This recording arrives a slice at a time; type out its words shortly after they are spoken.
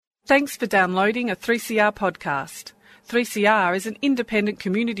Thanks for downloading a 3CR podcast. 3CR is an independent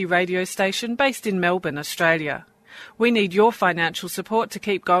community radio station based in Melbourne, Australia. We need your financial support to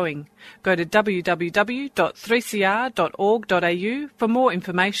keep going. Go to www.3cr.org.au for more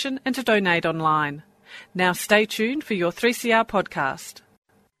information and to donate online. Now stay tuned for your 3CR podcast.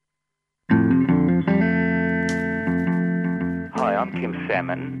 Hi, I'm Kim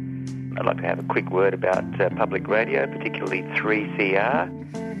Salmon. I'd like to have a quick word about public radio, particularly 3CR.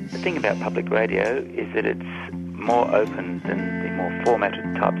 The thing about public radio is that it's more open than the more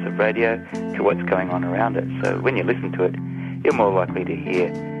formatted types of radio to what's going on around it. So when you listen to it, you're more likely to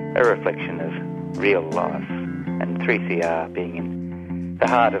hear a reflection of real life. And 3CR, being in the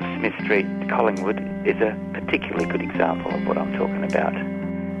heart of Smith Street, Collingwood, is a particularly good example of what I'm talking about.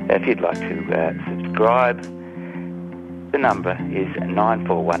 If you'd like to subscribe, the number is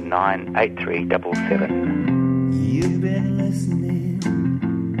 9419 8377. You've been listening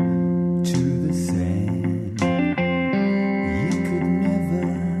to the sand. You could never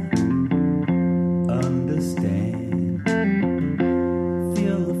understand.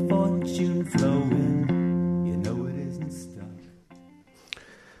 Feel the fortune flowing. You know it isn't stuck.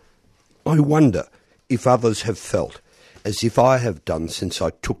 I wonder if others have felt, as if I have done since I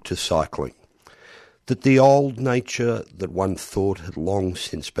took to cycling, that the old nature that one thought had long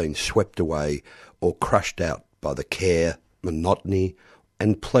since been swept away or crushed out by the care, monotony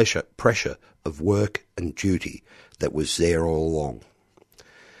and pressure of work and duty that was there all along.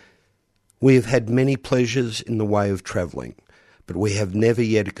 We have had many pleasures in the way of travelling, but we have never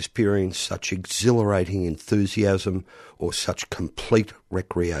yet experienced such exhilarating enthusiasm or such complete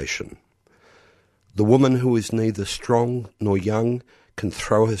recreation. The woman who is neither strong nor young can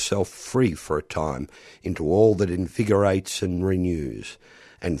throw herself free for a time into all that invigorates and renews,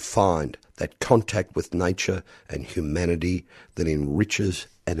 and find that contact with nature and humanity that enriches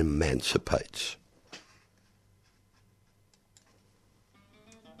and emancipates.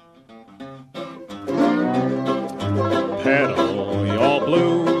 Pedal your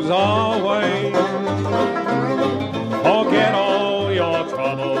blues away, forget all your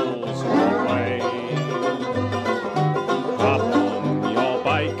troubles away. Hop on your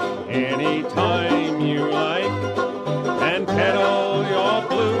bike anytime you like, and pedal your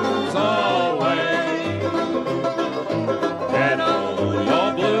blues away. Pedal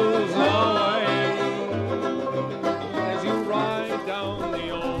your blues away, as you ride down the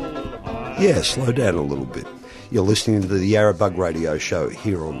old highway. Yeah, slow down a little bit. You're listening to the Yarrabug Radio Show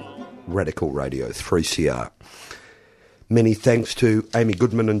here on Radical Radio 3CR. Many thanks to Amy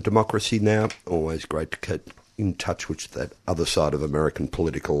Goodman and Democracy Now! Always great to get in touch with that other side of American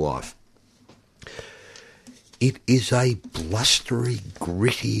political life. It is a blustery,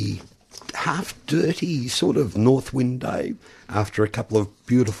 gritty, half-dirty sort of north wind day after a couple of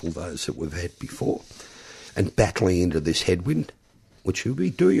beautiful days that we've had before, and battling into this headwind, which you'll be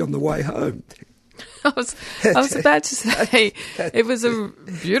doing on the way home. I was about to say it was a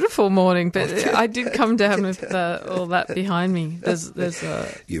beautiful morning, but I did come down with all that behind me. There's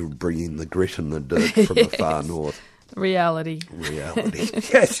You're bringing the grit and the dirt from the far north. Reality.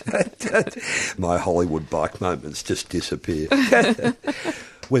 Yes. My Hollywood bike moments just disappear.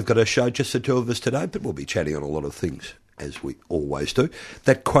 We've got a show, just the two of us today, but we'll be chatting on a lot of things, as we always do.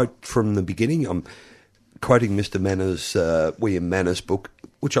 That quote from the beginning, I'm quoting Mr. Manners, William Manners' book,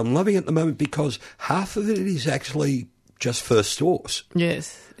 which I'm loving at the moment because half of it is actually just first source.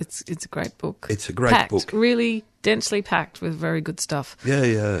 Yes, it's a great book. It's a great book. Really densely packed with very good stuff.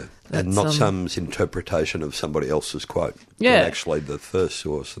 Yeah. And not some interpretation of somebody else's quote. Yeah. But actually the first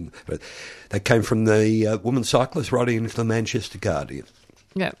source. And that came from the woman cyclist writing into the Manchester Guardian.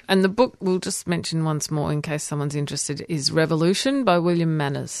 Yeah, and the book, we'll just mention once more in case someone's interested, is Revolution by William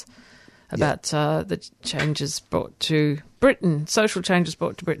Manners, about the changes brought to Britain, social changes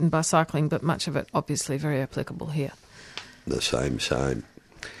brought to Britain by cycling, but much of it obviously very applicable here. The same.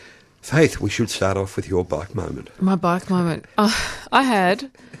 Faith, we should start off with your bike moment. My bike moment. I had,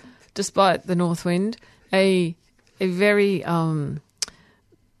 despite the north wind, a very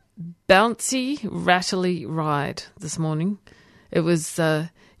bouncy, rattly ride this morning. It was, when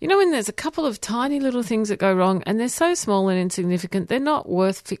there's a couple of tiny little things that go wrong and they're so small and insignificant, they're not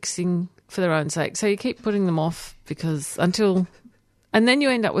worth fixing for their own sake. So you keep putting them off and then you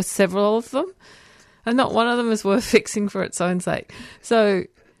end up with several of them and not one of them is worth fixing for its own sake. So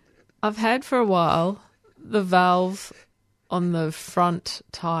I've had for a while the valve on the front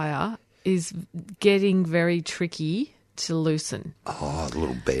tyre is getting very tricky to loosen. Oh, a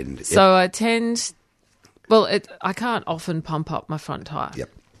little bend. So I can't often pump up my front tyre. Yep.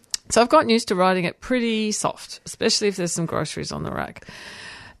 So I've gotten used to riding it pretty soft, especially if there's some groceries on the rack.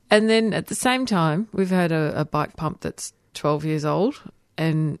 And then at the same time, we've had a bike pump that's 12 years old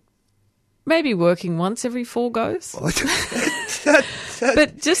and maybe working once every 4 goes.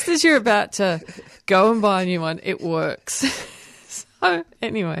 But just as you're about to go and buy a new one, it works. So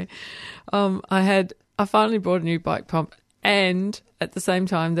anyway, I finally bought a new bike pump, and at the same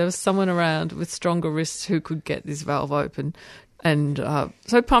time there was someone around with stronger wrists who could get this valve open, and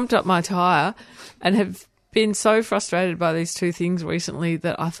so pumped up my tyre, and have been so frustrated by these two things recently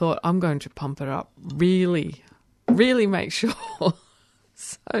that I thought I'm going to pump it up really, really make sure.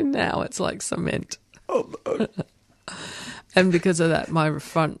 So now it's like cement. Oh, no. And because of that, my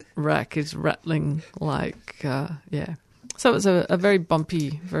front rack is rattling like, yeah. So it was a very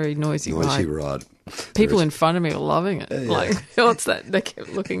bumpy, very noisy ride. People in front of me were loving it. Yeah. Like, what's that? They kept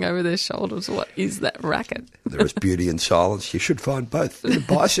looking over their shoulders. What is that racket? There is beauty in silence. You should find both in a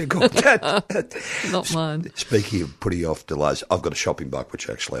bicycle. Not mine. Speaking of putting off delays, I've got a shopping bike, which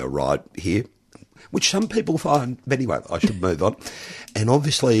actually I ride here, which some people find. Anyway, I should move on. And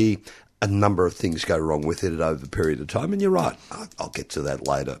obviously, a number of things go wrong with it over a period of time. And you're right. I'll get to that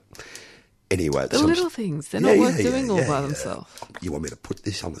later. Anyway, The little things, they're not worth doing all by themselves. You want me to put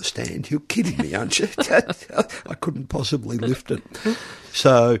this on the stand? You're kidding me, aren't you? I couldn't possibly lift it.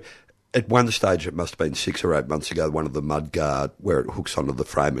 So at one stage, it must have been 6 or 8 months ago, one of the mudguard where it hooks onto the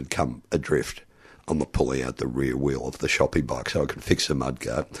frame had come adrift on the pulling out the rear wheel of the shopping bike, so I could fix the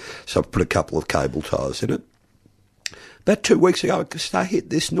mudguard. So I put a couple of cable ties in it. About 2 weeks ago, I start hit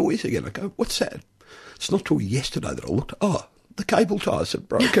this noise again. I go, what's that? It's not till yesterday that I looked. Oh, the cable ties had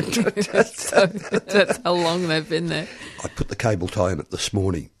broken. So that's how long they've been there. I put the cable tie in it this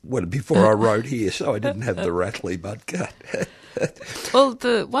morning before I rode here, so I didn't have the rattly mudguard. Well,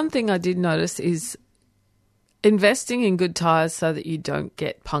 the one thing I did notice is investing in good tyres so that you don't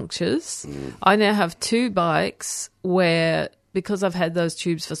get punctures. I now have 2 bikes where, because I've had those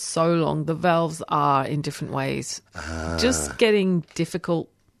tubes for so long, the valves are in different ways. Just getting difficult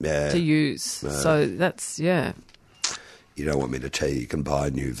to use. So that's, yeah. You don't want me to tell you can buy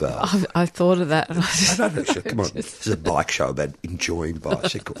a new valve. I thought of that. And I don't actually. Come on, this is a bike show about enjoying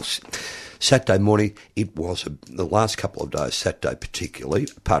bicycles. Saturday morning, it was the last couple of days, Saturday particularly,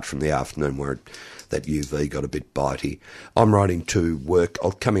 apart from the afternoon where that UV got a bit bitey. I'm riding to work.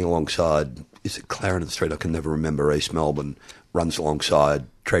 I'm coming alongside, is it Clarendon Street? I can never remember. East Melbourne runs alongside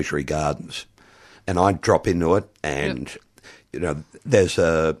Treasury Gardens. And I drop into it and, you know, there's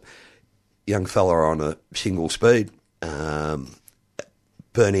a young fella on a single speed,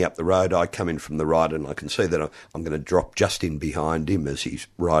 burning up the road. I come in from the right and I can see that I'm going to drop just in behind him as he's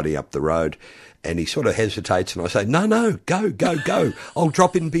riding up the road, and he sort of hesitates and I say, no, go. I'll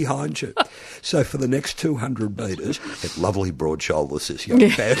drop in behind you. So for the next 200 metres, at lovely broad shoulders, this young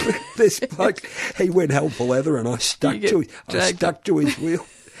man, this bloke, he went hell for leather and I stuck to his wheel.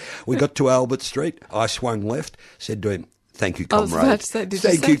 We got to Albert Street. I swung left, said to him, thank you, comrade. I was about to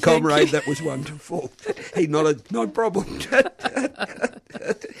say, thank you, comrade. That was wonderful. He nodded, no problem.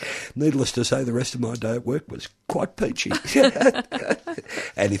 Needless to say, the rest of my day at work was quite peachy.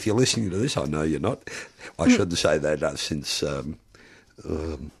 And if you're listening to this, I know you're not. I shouldn't say that since...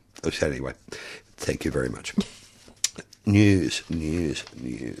 anyway, thank you very much. News.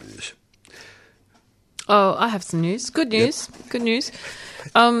 Oh, I have some news. Good news. Yep. Good news.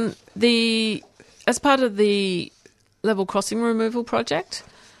 As part of the level crossing removal project,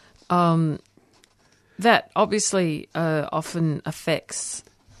 that obviously often affects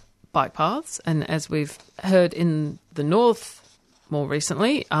bike paths, and as we've heard in the north more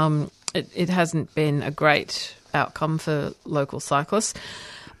recently, it hasn't been a great outcome for local cyclists.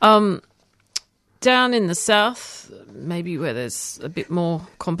 Down in the south, maybe where there's a bit more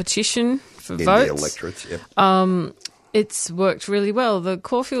competition for In votes, the electorates, yep. It's worked really well. The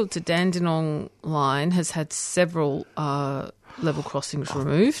Caulfield to Dandenong line has had several level crossings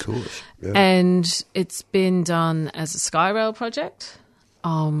removed. Of course, yeah. And it's been done as a SkyRail project,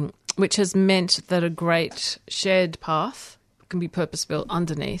 which has meant that a great shared path can be purpose-built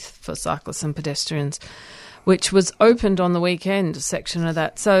underneath for cyclists and pedestrians, which was opened on the weekend, a section of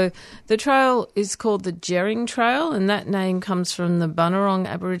that. So the trail is called the Jering Trail, and that name comes from the Bunurong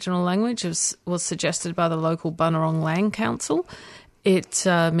Aboriginal language. It was suggested by the local Bunurong Land Council. It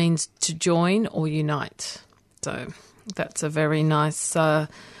means to join or unite. So that's a very nice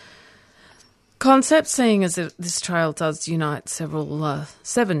concept, seeing as this trail does unite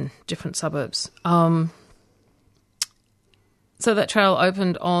 7 different suburbs. So that trail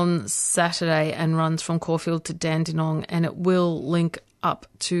opened on Saturday and runs from Caulfield to Dandenong, and it will link up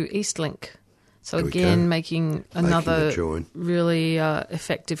to Eastlink. So again, making another really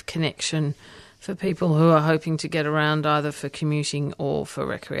effective connection for people who are hoping to get around either for commuting or for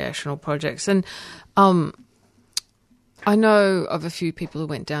recreational projects. And I know of a few people who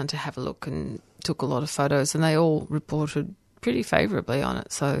went down to have a look and took a lot of photos, and they all reported pretty favourably on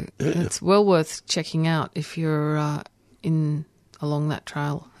it. So it's well worth checking out if you're along that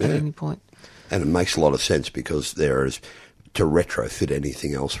trail at any point. And it makes a lot of sense because there is, to retrofit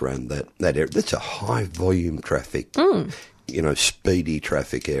anything else around that area, that's a high volume traffic, speedy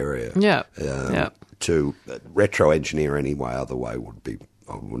traffic area. Yeah. To retro engineer any other way would be,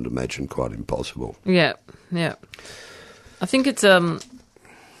 I would imagine, quite impossible. Yeah. I think it's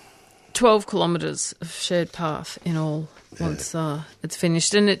 12 kilometres of shared path in all once it's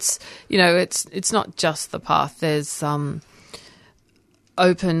finished. And it's, it's not just the path. There's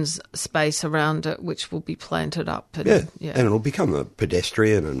open space around it which will be planted up. And, and it'll become a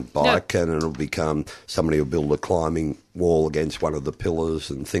pedestrian and bike, and it'll become, somebody will build a climbing wall against one of the pillars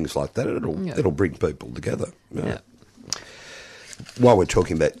and things like that. It'll bring people together. While we're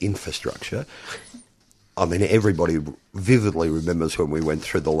talking about infrastructure, I mean, everybody vividly remembers when we went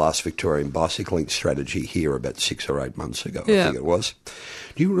through the last Victorian bicycling strategy here about 6 or 8 months ago, I think it was.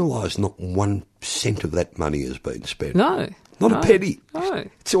 Do you realise not 1 cent of that money has been spent? No. Not a penny. No.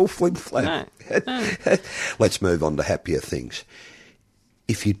 It's all flim-flam. No. Let's move on to happier things.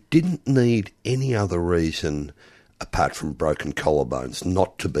 If you didn't need any other reason apart from broken collarbones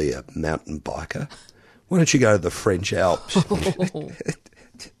not to be a mountain biker, why don't you go to the French Alps?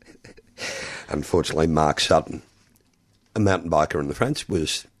 Unfortunately, Mark Sutton, a mountain biker in the France,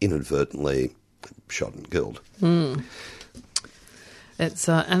 was inadvertently shot and killed. It's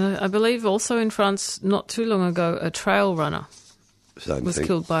and I believe also in France, not too long ago, a trail runner was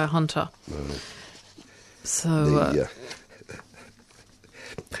killed by a hunter. So,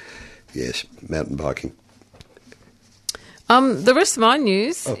 yes, mountain biking. The rest of my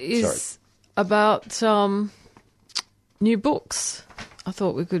news is about new books. I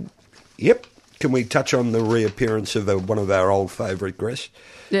thought we could. Yep. Can we touch on the reappearance of one of our old favourite guests,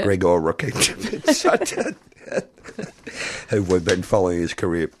 Gregor Rokic, who we've been following his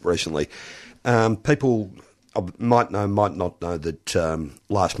career recently? People might know, might not know that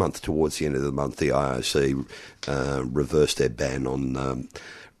last month, towards the end of the month, the IOC reversed their ban on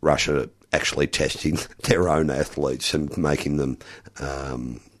Russia actually testing their own athletes and making them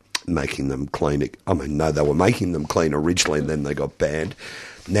clean. I mean, no, they were making them clean originally, and then they got banned.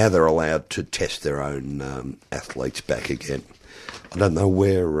 Now they're allowed to test their own athletes back again. I don't know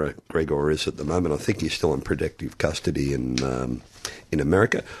where Gregor is at the moment. I think he's still in protective custody in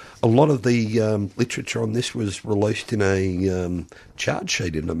America. A lot of the literature on this was released in a charge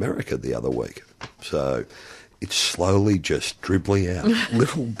sheet in America the other week. So it's slowly just dribbling out,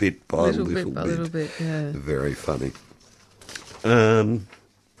 little bit by little bit. Yeah. Very funny. Now,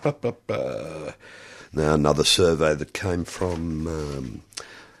 another survey that came from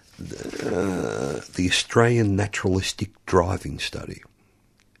the Australian Naturalistic Driving Study.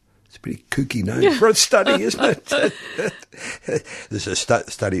 It's a pretty kooky name for a study, isn't it? There's a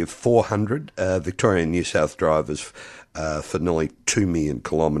study of 400 Victorian and New South drivers for nearly 2 million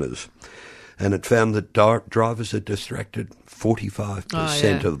kilometres. And it found that drivers are distracted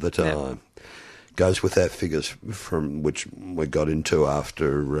 45% of the time. Goes with our figures from which we got into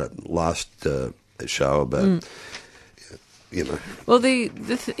after last show about, Well, the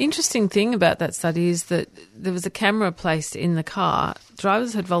interesting thing about that study is that there was a camera placed in the car.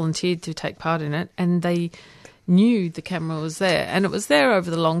 Drivers had volunteered to take part in it, and they knew the camera was there. And it was there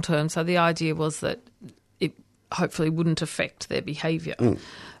over the long term, so the idea was that it hopefully wouldn't affect their behaviour.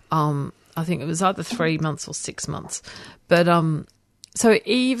 I think it was either 3 months or 6 months. But so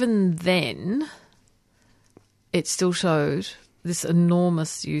even then, it still showed this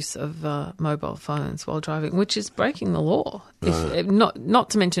enormous use of mobile phones while driving, which is breaking the law. Not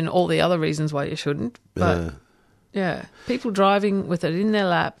to mention all the other reasons why you shouldn't. But people driving with it in their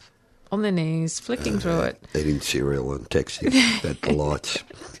lap, on their knees, flicking through it, eating cereal and texting at the lights.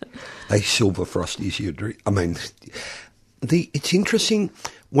 They silver frosties you drink. I mean, it's interesting.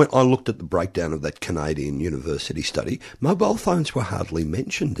 When I looked at the breakdown of that Canadian university study, mobile phones were hardly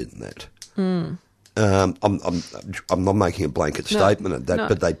mentioned in that. I'm not making a blanket statement of that,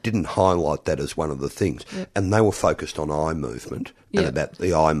 but they didn't highlight that as one of the things. And they were focused on eye movement and about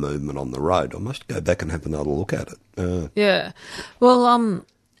the eye movement on the road. I must go back and have another look at it. Well,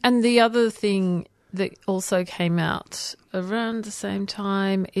 and the other thing that also came out around the same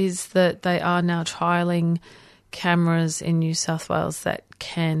time is that they are now trialling cameras in New South Wales that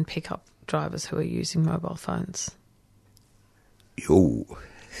can pick up drivers who are using mobile phones. Ooh.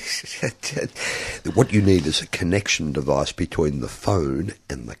 What you need is a connection device between the phone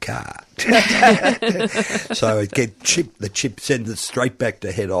and the car. So the chip sends it straight back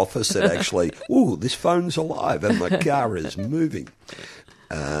to head office that actually, this phone's alive and the car is moving.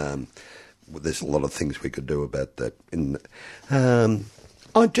 There's a lot of things we could do about that.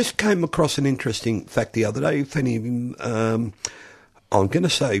 I just came across an interesting fact the other day. If any of you, I'm going to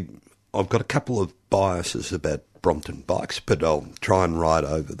say I've got a couple of biases about Brompton bikes, but I'll try and ride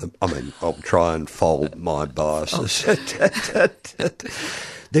over them. I mean, I'll try and fold my biases.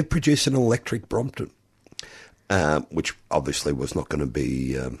 They've produced an electric Brompton, which obviously was not going to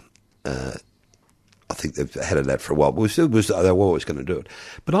be... I think they've had it out for a while. They were always going to do it.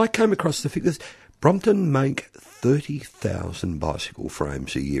 But I came across the figures. Brompton make 30,000 bicycle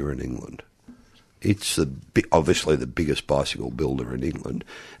frames a year in England. It's obviously the biggest bicycle builder in England.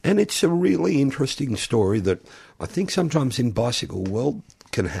 And it's a really interesting story that I think sometimes in bicycle world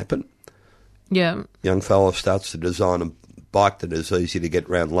can happen. Yeah. Young fella starts to design a bike that is easy to get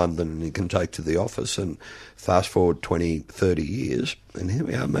around London and he can take to the office, and fast forward 20, 30 years, and here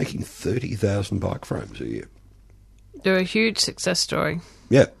we are making 30,000 bike frames a year. They're a huge success story.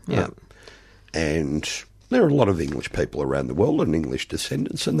 Yeah. Yeah. And there are a lot of English people around the world and English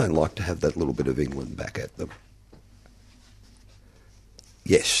descendants, and they like to have that little bit of England back at them.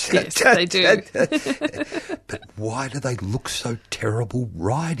 Yes. Yes, they do. But why do they look so terrible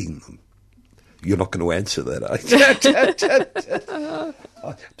riding them? You're not going to answer that, are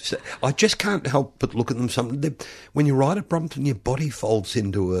you? I just can't help but look at them. When you ride at Brompton, your body folds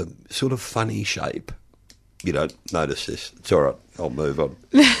into a sort of funny shape. You don't notice this. It's all right. I'll move on.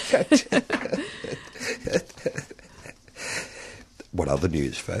 What other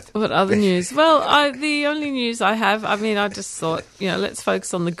news, Faith? What other news? Well, the only news I have, I just thought, let's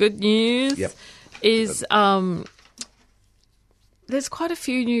focus on the good news. Yep. Is there's quite a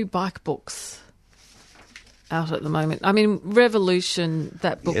few new bike books out at the moment. Revolution,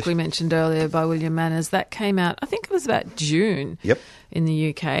 that book we mentioned earlier by William Manners, that came out, I think it was about June in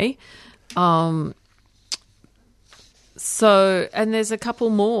the UK. And there's a couple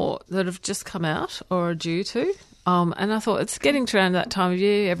more that have just come out or are due to. And I thought it's getting to around that time of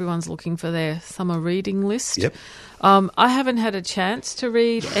year. Everyone's looking for their summer reading list. Yep. I haven't had a chance to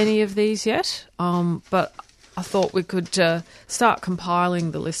read any of these yet, but I thought we could start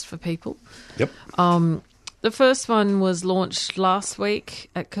compiling the list for people. Yep. The first one was launched last week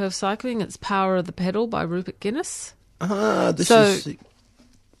at Curve Cycling. It's Power of the Pedal by Rupert Guinness.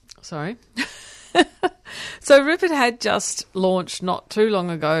 Sorry. So Rupert had just launched not too long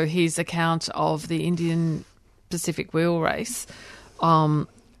ago his account of the Indian Pacific Wheel Race.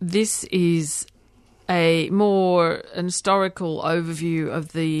 This is an historical overview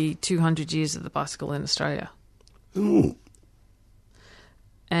of the 200 years of the bicycle in Australia. Ooh.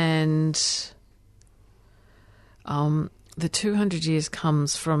 And the 200 years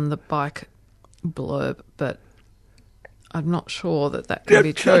comes from the bike blurb, but I'm not sure that can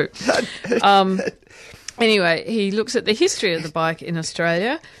be true. Anyway, he looks at the history of the bike in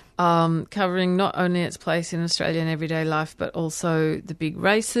Australia, covering not only its place in Australian everyday life, but also the big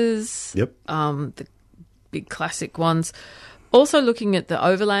races, the big classic ones. Also looking at the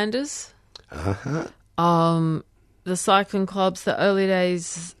overlanders, the cycling clubs, the early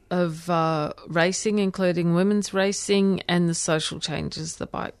days of racing, including women's racing, and the social changes the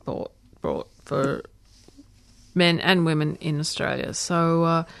bike brought for men and women in Australia.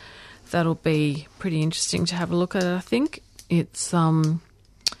 So that'll be pretty interesting to have a look at, I think. It's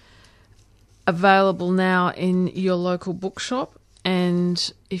available now in your local bookshop,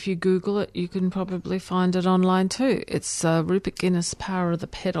 and if you Google it, you can probably find it online too. It's Rupert Guinness, Power of the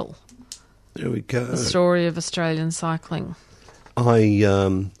Pedal. There we go. The story of Australian cycling.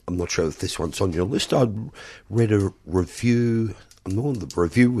 I'm not sure if this one's on your list. I read a review. The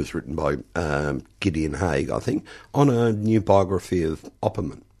review was written by Gideon Haig, I think, on a new biography of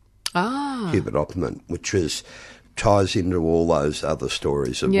Opperman. Hubert Opperman, which ties into all those other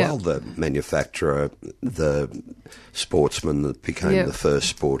stories as well. The manufacturer, the sportsman that became the first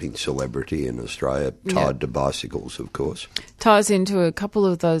sporting celebrity in Australia, tied to bicycles, of course. Ties into a couple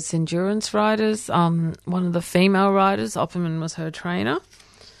of those endurance riders. One of the female riders, Opperman was her trainer.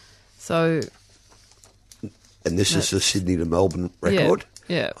 So... And this is the Sydney to Melbourne record?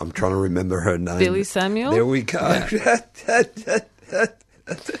 Yeah. I'm trying to remember her name. Billy Samuel. There we go. Yeah.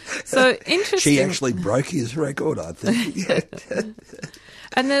 So interesting. She actually broke his record, I think.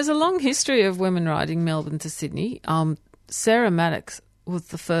 And there's a long history of women riding Melbourne to Sydney. Sarah Maddox was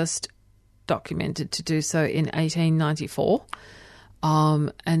the first documented to do so in 1894.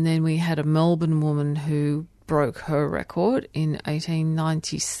 And then we had a Melbourne woman who broke her record in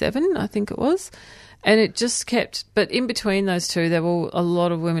 1897, I think it was. And it just kept, but in between those two, there were a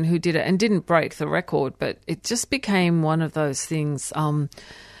lot of women who did it and didn't break the record, but it just became one of those things. There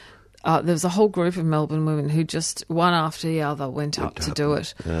was a whole group of Melbourne women who just, one after the other, went up to do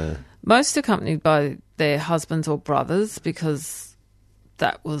it. Most accompanied by their husbands or brothers, because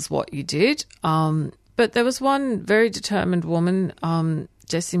that was what you did. But there was one very determined woman,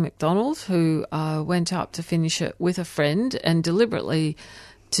 Jessie McDonald, who went up to finish it with a friend and deliberately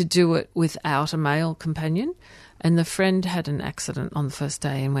to do it without a male companion. And the friend had an accident on the first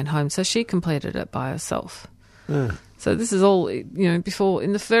day and went home, so she completed it by herself. So this is all, before,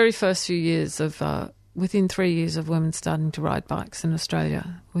 in the very first few years of, within 3 years of women starting to ride bikes in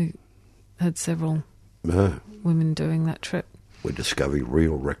Australia, we had several women doing that trip. We're discovering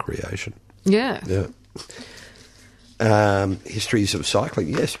real recreation. Yeah. Histories of cycling,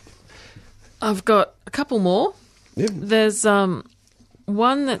 yes. I've got a couple more. Yeah. There's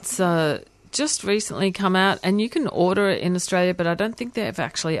one that's just recently come out, and you can order it in Australia, but I don't think they've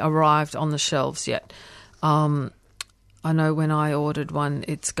actually arrived on the shelves yet. I know when I ordered one,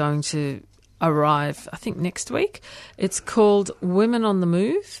 it's going to arrive, I think, next week. It's called Women on the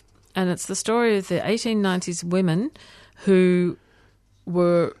Move, and it's the story of the 1890s women who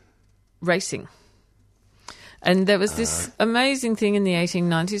were racing. And there was this amazing thing in the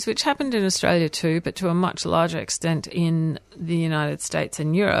 1890s, which happened in Australia too, but to a much larger extent in the United States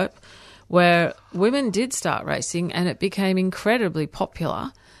and Europe, where women did start racing and it became incredibly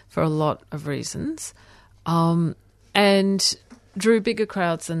popular for a lot of reasons, and drew bigger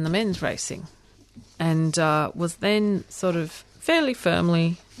crowds than the men's racing, and was then sort of fairly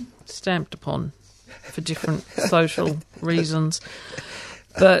firmly stamped upon for different social reasons.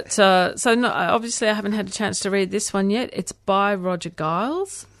 But so no, obviously I haven't had a chance to read this one yet. It's by Roger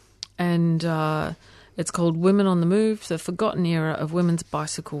Giles, and it's called Women on the Move, The Forgotten Era of Women's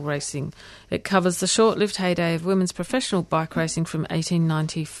Bicycle Racing. It covers the short-lived heyday of women's professional bike racing from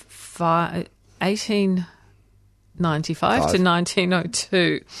 1895 to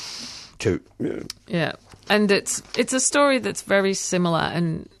 1902. Yeah. And it's a story that's very similar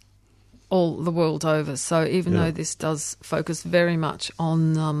and all the world over. So even though this does focus very much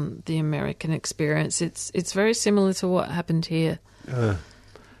on the American experience, it's very similar to what happened here.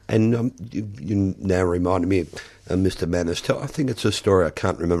 And you now reminded me of Mr. Manners. I think it's a story, I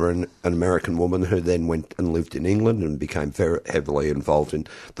can't remember, an American woman who then went and lived in England and became very heavily involved in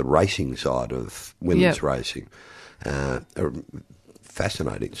the racing side of women's racing.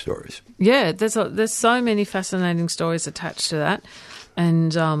 Fascinating stories. Yeah, there's so many fascinating stories attached to that.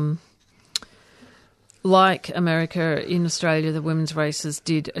 And like America, in Australia, the women's races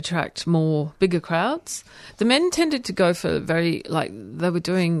did attract bigger crowds. The men tended to go for they were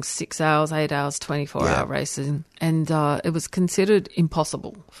doing 6 hours, 8 hours, 24-hour racing, and it was considered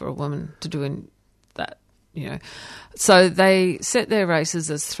impossible for a woman to do that, So they set their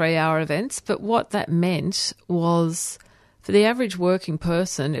races as 3-hour events, but what that meant was, for the average working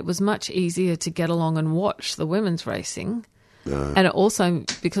person, it was much easier to get along and watch the women's racing. And it also,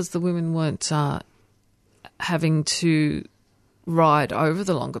 because the women weren't having to ride over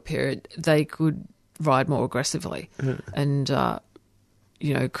the longer period, they could ride more aggressively and,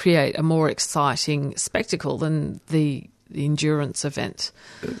 create a more exciting spectacle than the endurance event.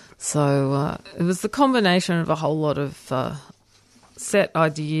 So it was the combination of a whole lot of set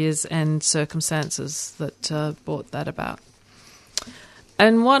ideas and circumstances that brought that about.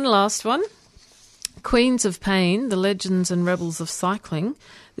 And one last one, Queens of Pain, The Legends and Rebels of Cycling.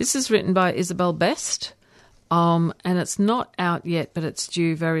 This is written by Isabel Best. And it's not out yet, but it's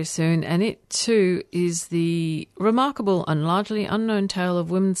due very soon. And it, too, is the remarkable and largely unknown tale of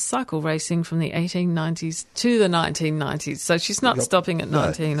women's cycle racing from the 1890s to the 1990s. So she's not stopping at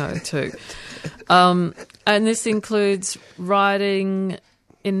 1902. And this includes riding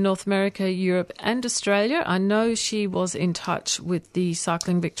in North America, Europe and Australia. I know she was in touch with the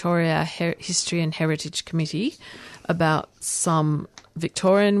Cycling Victoria History and Heritage Committee about some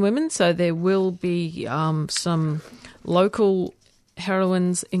Victorian women, so there will be some local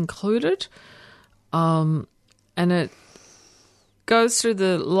heroines included, and it goes through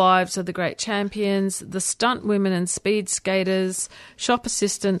the lives of the great champions, the stunt women and speed skaters, shop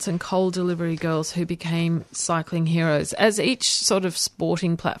assistants and coal delivery girls who became cycling heroes. As each sort of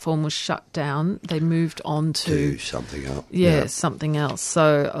sporting platform was shut down, they moved on to something else. Yeah, something else.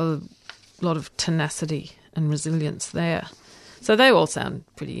 So a lot of tenacity and resilience there. So they all sound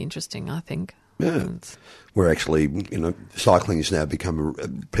pretty interesting, I think. Yeah. We're actually, cycling has now become,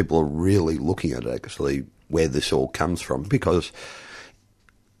 people are really looking at actually where this all comes from, because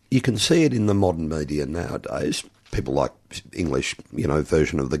you can see it in the modern media nowadays. People like English,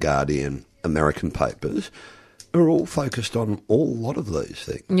 version of The Guardian, American papers, are all focused on a lot of these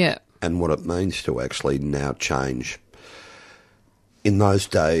things. Yeah. And what it means to actually now change. In those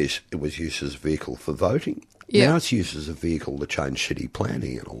days, it was used as a vehicle for voting. Yeah. Now it's used as a vehicle to change city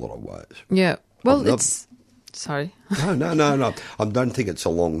planning in a lot of ways. Yeah. Well, I've it's... Sorry. No. I don't think it's a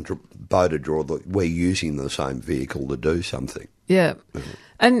long bow to draw that we're using the same vehicle to do something. Yeah.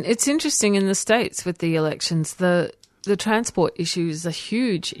 And it's interesting in the States with the elections, the transport issue is a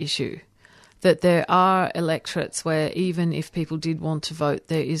huge issue, that there are electorates where even if people did want to vote,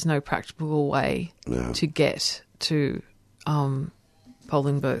 there is no practical way to get to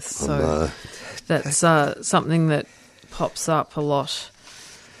polling booths. So that's something that pops up a lot.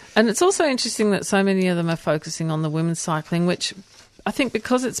 And it's also interesting that so many of them are focusing on the women's cycling, which I think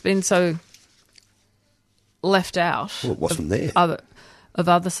because it's been so left out Well, it wasn't there. of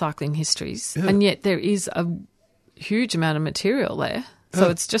other cycling histories, and yet there is a huge amount of material there. So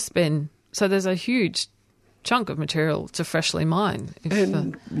it's just been... So there's a huge chunk of material to freshly mine.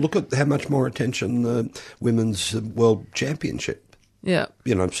 And look at how much more attention the Women's World Championship,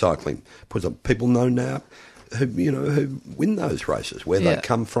 cycling puts up. People know now who win those races, where they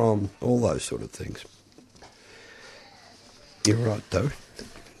come from, all those sort of things. You're right, though.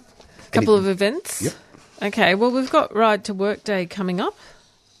 Couple of events. Yep. Okay, well, we've got Ride to Work Day coming up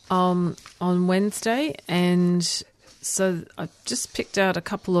on Wednesday, and so I've just picked out a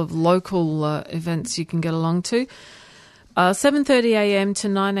couple of local events you can get along to. 7:30am to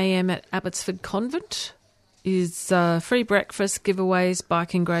 9am at Abbotsford Convent is free breakfast, giveaways,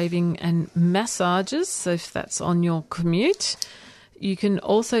 bike engraving and massages, so if that's on your commute. You can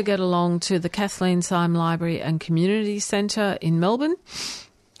also get along to the Kathleen Syme Library and Community Centre in Melbourne,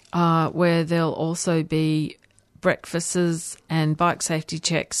 where there'll also be breakfasts and bike safety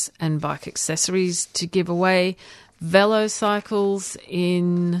checks and bike accessories to give away. Velo cycles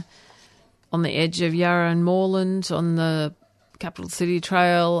on the edge of Yarra and Moreland on the Capital City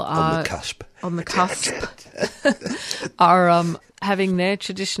Trail On the cusp. are having their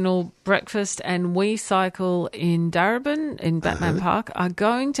traditional breakfast, and We Cycle in Darebin in Batman Park are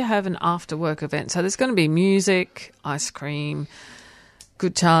going to have an after-work event. So there's going to be music, ice cream,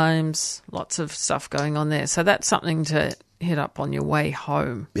 good times, lots of stuff going on there. So that's something to hit up on your way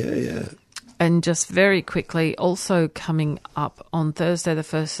home. Yeah. And just very quickly, also coming up on Thursday, the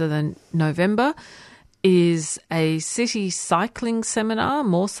 1st of November, is a city cycling seminar,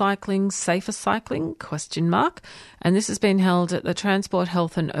 More Cycling, Safer Cycling, ? And this has been held at the Transport,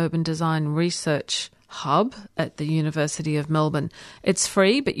 Health and Urban Design Research Hub at the University of Melbourne. It's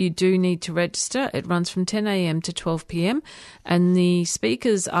free, but you do need to register. It runs from 10am to 12pm, and the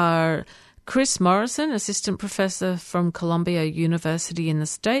speakers are Chris Morrison, Assistant Professor from Columbia University in the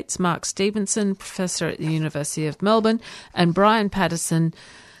States, Mark Stevenson, Professor at the University of Melbourne, and Brian Patterson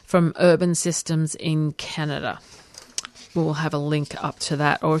from Urban Systems in Canada. We'll have a link up to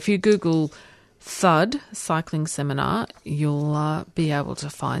that. Or if you Google THUD, Cycling Seminar, you'll be able to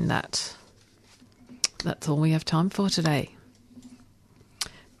find that. That's all we have time for today.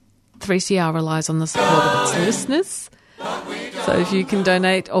 3CR relies on the support of its listeners. So if you can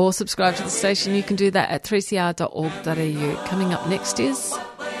donate or subscribe to the station, you can do that at 3cr.org.au. Coming up next is...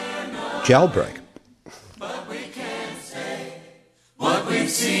 Jailbreak. What we've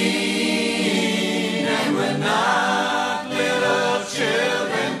seen, and we're not little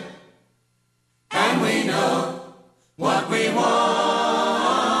children, and we know what we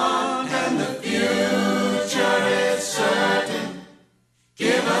want, and the future is certain.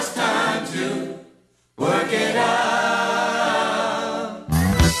 Give us time to work it out.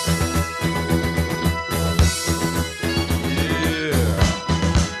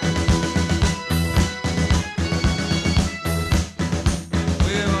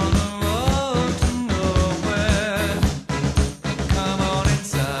 We're on the road to nowhere.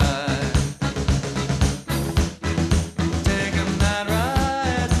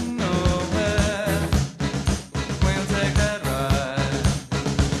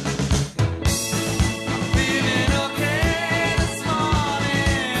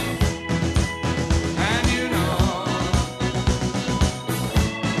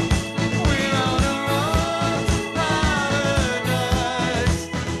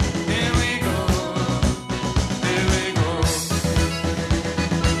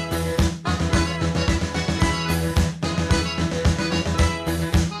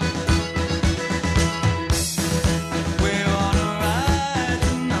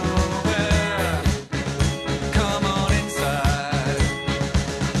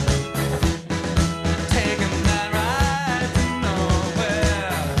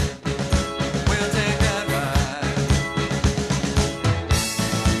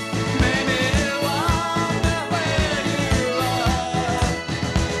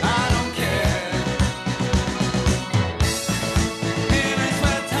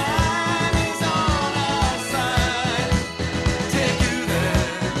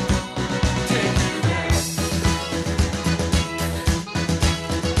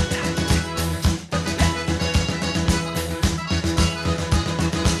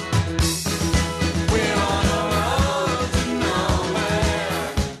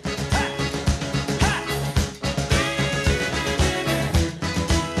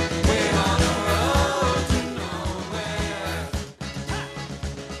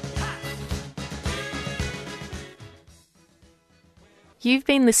 You've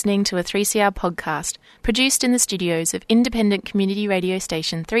been listening to a 3CR podcast produced in the studios of independent community radio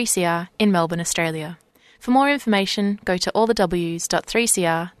station 3CR in Melbourne, Australia. For more information, go to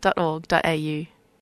allthews.3cr.org.au.